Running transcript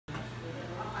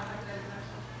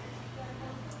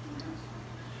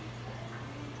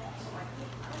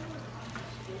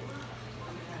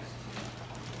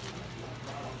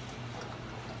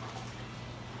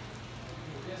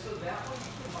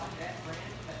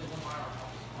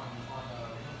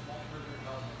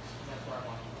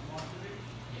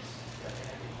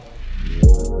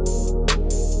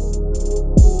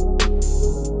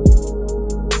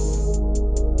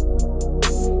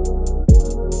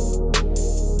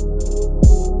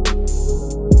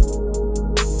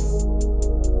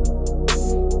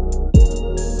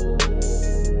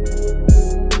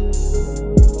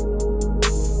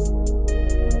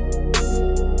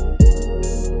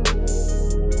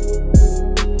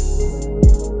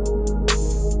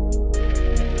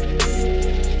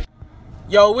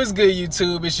Yo, what's good,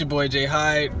 YouTube? It's your boy Jay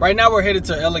Hyde. Right now we're headed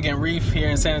to Elegant Reef here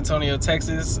in San Antonio,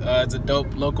 Texas. It's a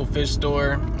dope local fish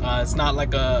store. It's not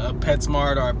like a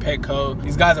PetSmart or a Petco.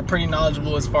 These guys are pretty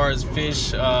knowledgeable as far as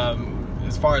fish,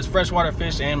 as far as freshwater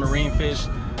fish and marine fish.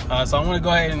 So I want to go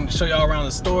ahead and show y'all around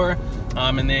the store.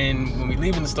 And then when we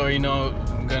leave in the store, you know,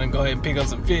 I'm gonna go ahead and pick up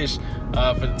some fish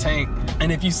for the tank.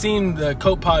 And if you've seen the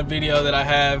coat pod video that I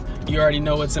have, you already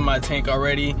know what's in my tank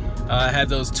already. I have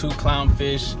those 2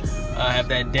 clownfish. I have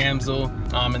that damsel,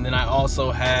 and then I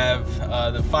also have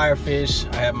the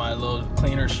firefish. I have my little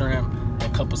cleaner shrimp, and a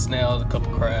couple snails, a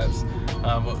couple crabs.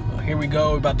 But here we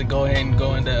go. We're about to go ahead and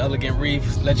go into Elegant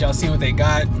Reef, let y'all see what they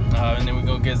got, and then we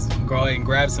go ahead and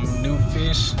grab some new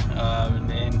fish, and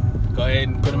then go ahead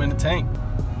and put them in the tank.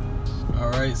 All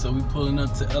right, so we pulling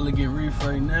up to Elegant Reef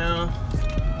right now.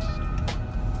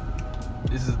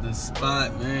 This is the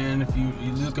spot, man. If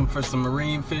you're looking for some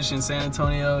marine fish in San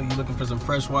Antonio, you're looking for some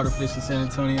freshwater fish in San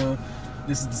Antonio,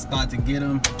 this is the spot to get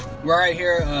them. We're right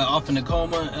here off of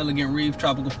Tacoma, Elegant Reef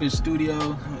Tropical Fish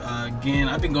Studio. Again,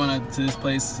 I've been going out to this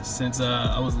place since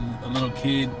I was a little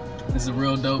kid. This is a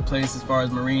real dope place as far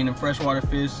as marine and freshwater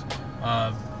fish.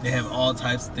 They have all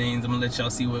types of things. I'm gonna let y'all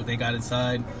see what they got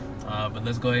inside, but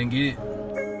let's go ahead and get it.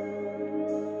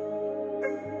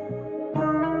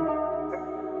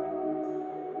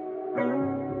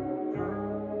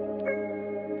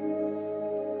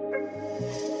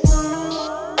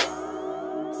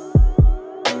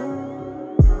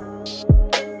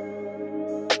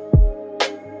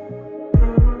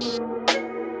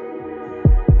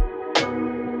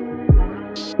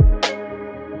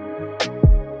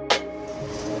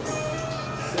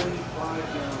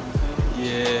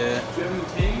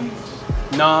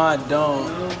 Nah, I don't.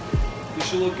 No. You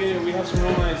should look at it. We have some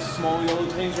real nice small yellow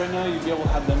tangs right now. You'll be able to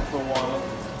have them for a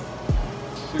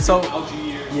while. So algae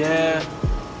years. Yeah.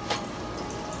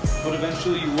 But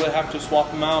eventually you would have to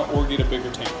swap them out or get a bigger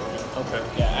tank for it. Okay.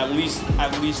 Yeah, at least the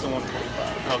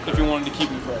 125. Okay. If you wanted to keep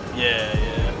them forever. Yeah.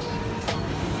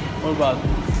 What about,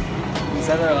 is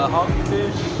that a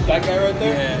hawkfish? That guy right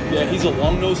there? Yeah. He's a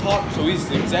long-nosed hawk, so he's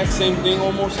the exact same thing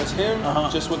almost as him,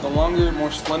 just with a longer,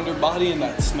 more slender body and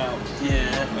that snout. Yeah.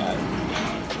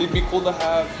 It'd be cool to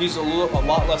have. He's a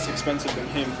lot less expensive than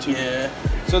him too. Yeah.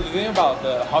 So the thing about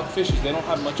the hawkfish is they don't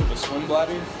have much of a swim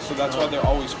bladder, so that's why they're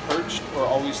always perched or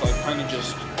always like kind of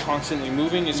just constantly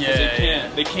moving. Is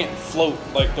because they can't float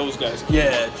like those guys can.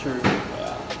 Yeah, true.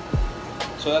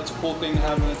 So that's a cool thing to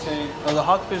have in the tank. Are the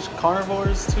hawkfish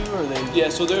carnivores too, or are they? Yeah,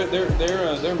 so they're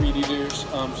meat eaters.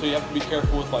 So you have to be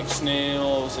careful with like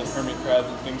snails and hermit crabs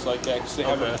and things like that because they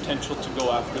have a potential to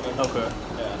go after them. Okay.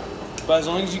 Yeah. But as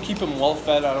long as you keep him well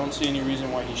fed, I don't see any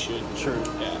reason why he should. True.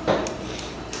 Yeah.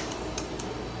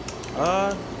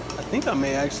 I think I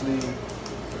may actually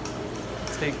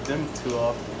take them 2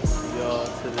 off y'all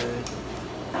today.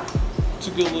 It's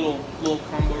a good little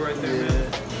combo right there,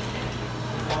 man.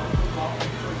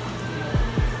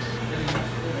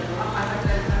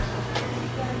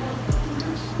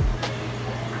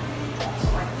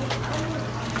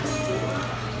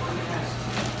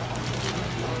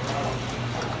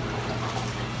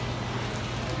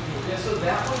 So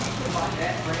that one, you can buy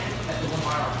that brand at the one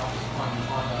mile house on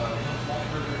Small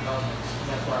Burger Elements.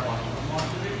 That's where I bought it.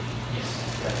 Monster? Yes.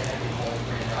 They have the whole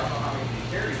brand. I don't know how many they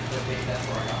carry, but that's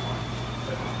where I got mine.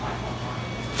 But my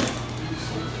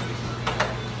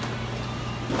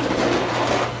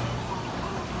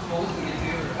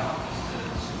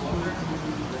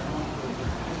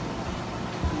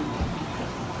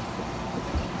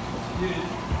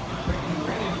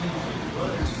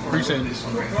Appreciate this.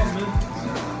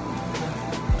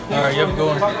 All right, you have a good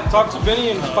one. Talk to Vinny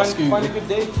and find a good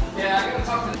date. Yeah, I gotta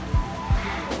talk to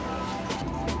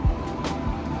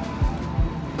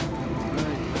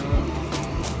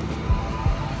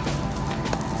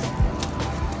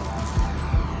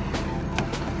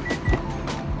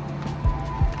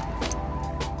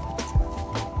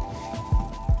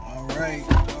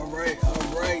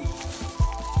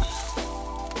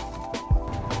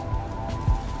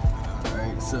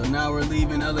Alright, so now we're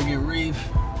leaving Elegant Reef.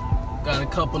 Got a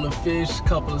couple of fish,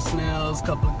 couple of snails,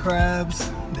 couple of crabs.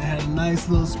 They had a nice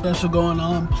little special going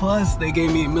on. Plus, they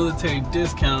gave me a military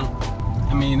discount.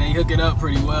 I mean, they hook it up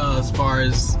pretty well as far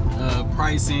as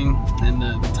pricing and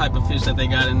the type of fish that they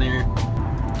got in there.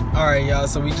 Alright, y'all,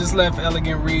 so we just left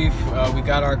Elegant Reef. We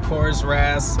got our chorus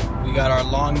wrasse, we got our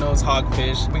long-nosed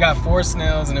hawkfish, we got 4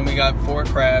 snails, and then we got 4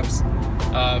 crabs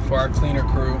for our cleaner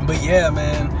crew. But yeah,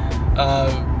 man,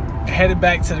 headed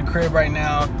back to the crib right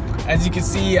now. As you can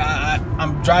see,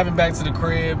 I'm driving back to the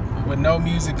crib with no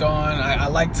music on. I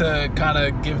like to kind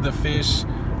of give the fish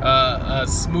a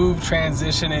smooth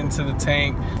transition into the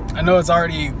tank. I know it's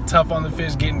already tough on the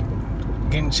fish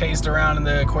getting chased around in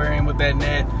the aquarium with that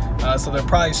net, so they're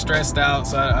probably stressed out,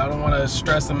 so I don't want to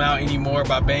stress them out anymore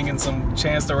by banging some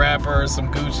Chance the Rapper or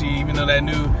some Gucci, even though that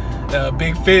new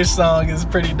Big Fish song is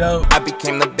pretty dope. I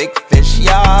became the big fish,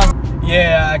 y'all.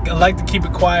 Yeah, I like to keep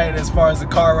it quiet as far as the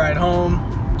car ride home.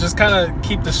 Just kind of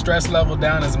keep the stress level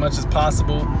down as much as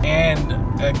possible.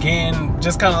 And again,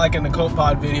 just kind of like in the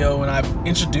CoPod video, when I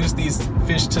introduce these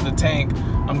fish to the tank,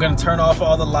 I'm gonna turn off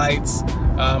all the lights.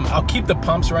 I'll keep the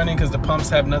pumps running because the pumps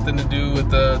have nothing to do with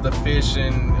the fish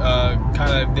and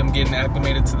kind of them getting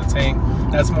acclimated to the tank.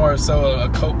 That's more so a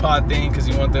CoPod thing because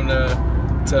you want them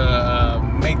to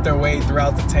make their way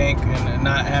throughout the tank and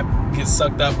not get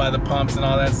sucked up by the pumps and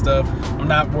all that stuff. I'm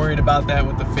not worried about that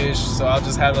with the fish, so I'll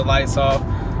just have the lights off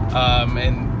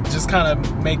and just kind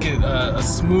of make it a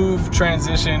smooth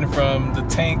transition from the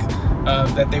tank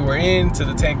that they were in to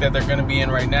the tank that they're going to be in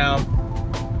right now.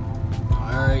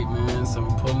 Alright, man, so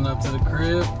we're pulling up to the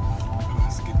crib.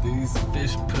 Let's get these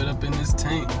fish put up in this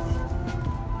tank.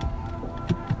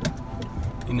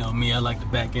 You know me, I like to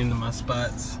back into my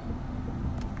spots.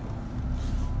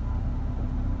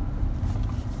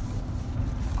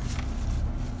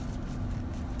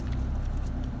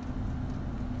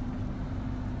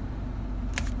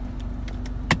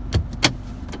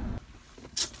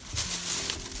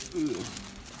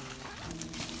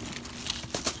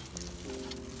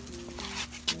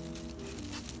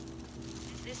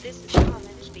 This is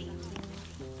Common Speed.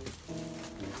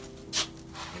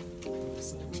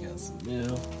 So we got some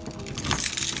milk.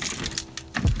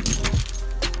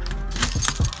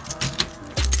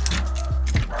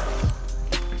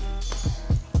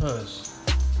 Hush.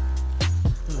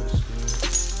 Hush, dude.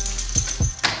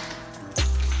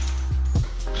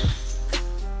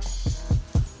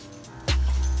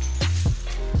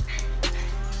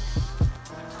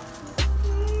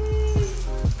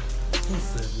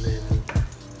 What's up, baby?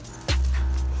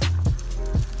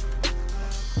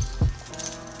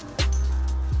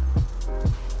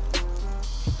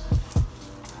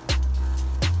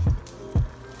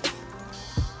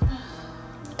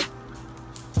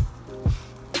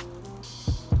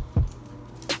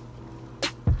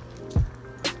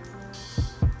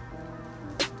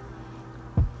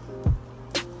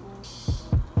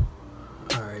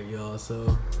 So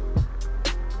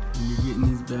when you're getting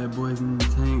these bad boys in the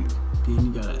tank, then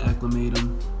you gotta acclimate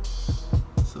them.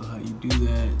 So how you do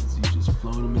that is you just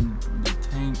float them in the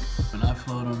tank, and I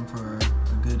float them for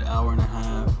a good hour and a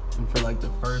half. And for like the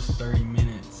first 30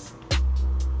 minutes,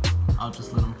 I'll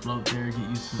just let them float there, get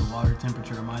used to the water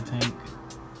temperature of my tank,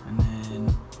 and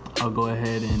then I'll go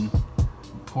ahead and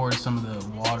pour some of the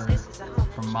water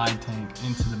from my tank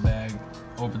into the bag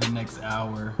over the next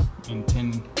hour in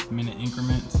 10-minute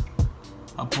increments.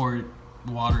 I'll pour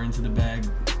water into the bag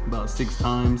about 6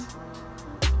 times.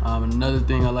 Another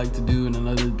thing I like to do, and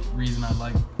another reason I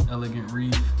like Elegant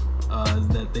Reef, is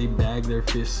that they bag their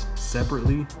fish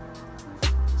separately.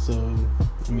 So,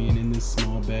 I mean, in this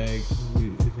small bag,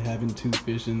 having 2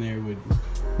 fish in there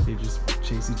they just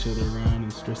chase each other around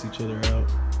and stress each other out.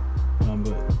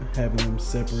 But having them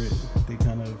separate,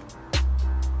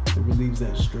 it relieves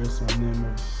that stress on them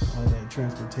of all that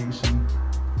transportation.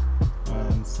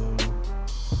 So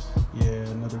yeah,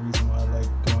 another reason why I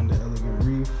like going to Elegant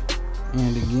Reef.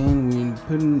 And again, when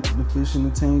putting the fish in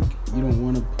the tank, you don't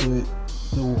want to put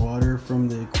the water from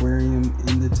the aquarium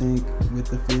in the tank with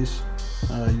the fish.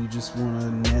 You just want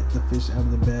to net the fish out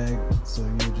of the bag, so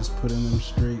you're just putting them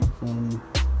straight from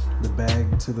the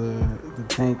bag to the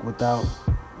tank without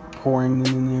pouring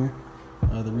them in there.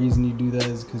 The reason you do that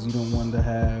is because you don't want to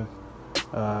have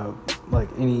like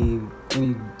any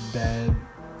bad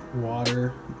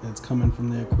water that's coming from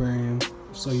the aquarium.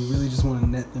 So you really just want to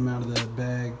net them out of the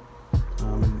bag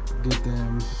and get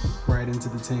them right into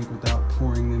the tank without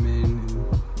pouring them in, and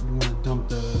you want to dump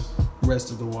the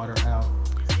rest of the water out.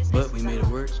 But we made it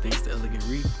work thanks to Elegant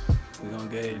Reef. We're gonna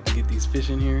go ahead and get these fish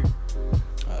in here.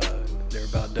 They're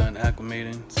about done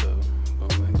acclimating, so I'm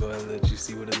gonna go ahead and let you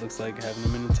see what it looks like having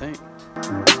them in the tank.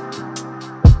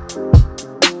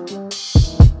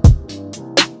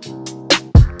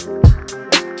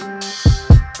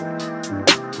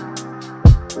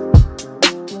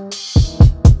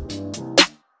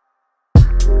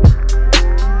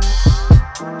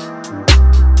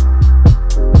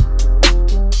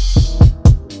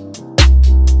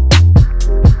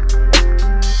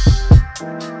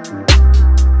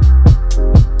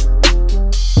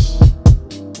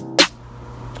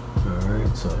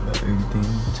 So I got everything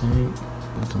in the tank,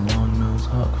 put them on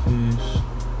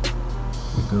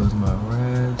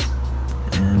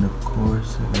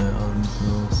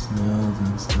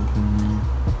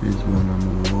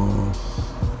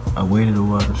I waited a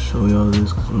while to show y'all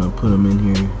this because when I put him in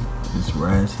here, this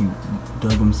wrasse, he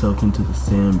dug himself into the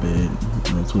sand bed.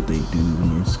 And that's what they do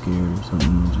when they're scared or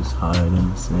something, they just hide in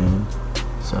the sand.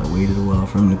 So I waited a while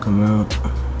for him to come out,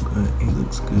 but he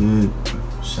looks good.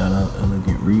 Shout out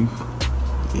Elegant Reef.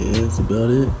 Yeah, that's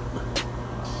about it.